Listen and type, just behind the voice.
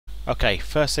Okay,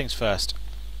 first things first.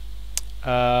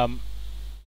 When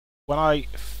I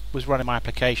was running my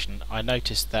application, I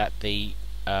noticed that the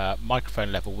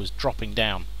microphone level was dropping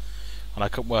down, and I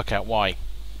couldn't work out why.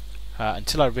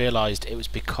 Until I realised it was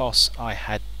because I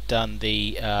had done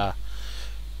the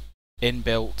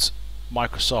inbuilt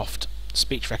Microsoft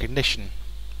speech recognition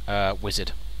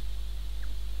wizard.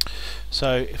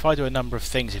 So if I do a number of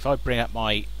things, if I bring up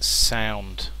my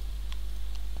sound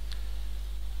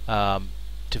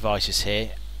devices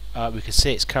here, we can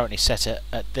see it's currently set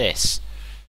at this.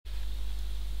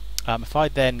 If I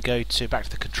then go back to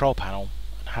the control panel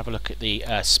and have a look at the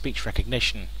speech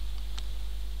recognition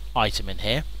item in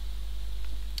here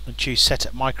and choose set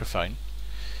up microphone,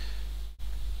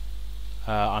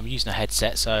 I'm using a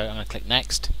headset, so I'm going to click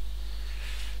next.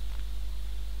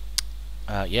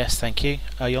 Yes, thank you.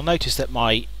 You'll notice that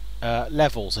my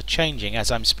levels are changing as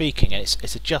I'm speaking, and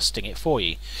it's adjusting it for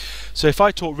you. So if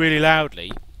I talk really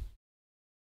loudly,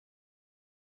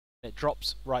 it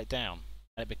drops right down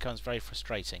and it becomes very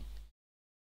frustrating.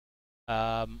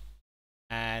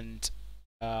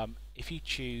 If you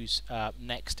choose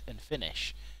next and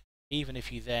finish, even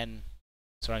if you then,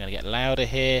 sorry, I'm going to get louder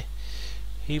here,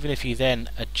 even if you then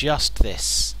adjust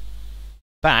this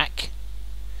back,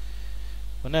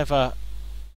 whenever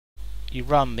you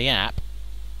run the app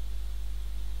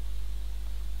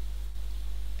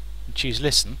and choose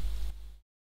listen,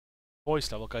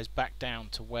 voice level goes back down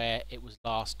to where it was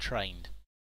last trained.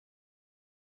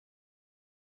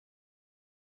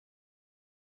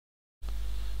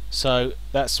 So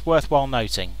that's worthwhile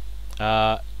noting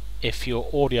if your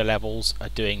audio levels are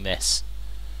doing this.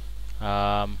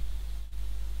 I'll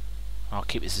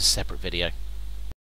keep this as a separate video.